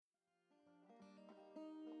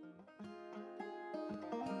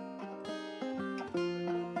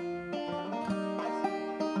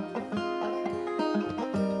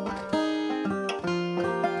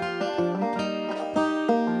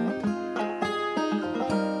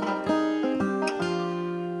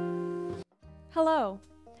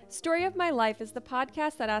Story of My Life is the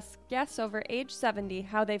podcast that asks guests over age 70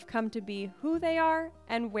 how they've come to be who they are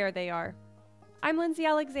and where they are. I'm Lindsay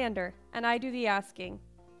Alexander, and I do the asking.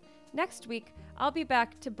 Next week, I'll be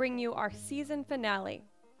back to bring you our season finale.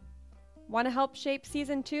 Want to help shape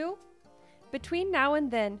season 2? Between now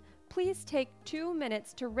and then, please take 2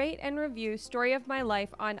 minutes to rate and review Story of My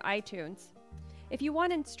Life on iTunes. If you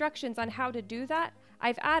want instructions on how to do that,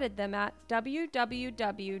 I've added them at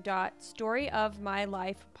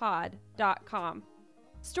www.storyofmylifepod.com.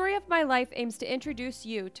 Story of My Life aims to introduce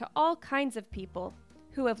you to all kinds of people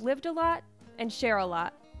who have lived a lot and share a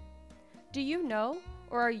lot. Do you know,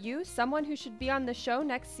 or are you someone who should be on the show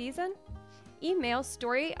next season? Email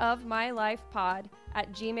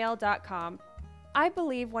storyofmylifepod@gmail.com. I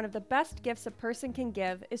believe one of the best gifts a person can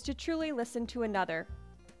give is to truly listen to another.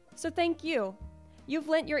 So thank you. You've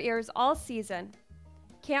lent your ears all season.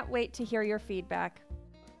 Can't wait to hear your feedback.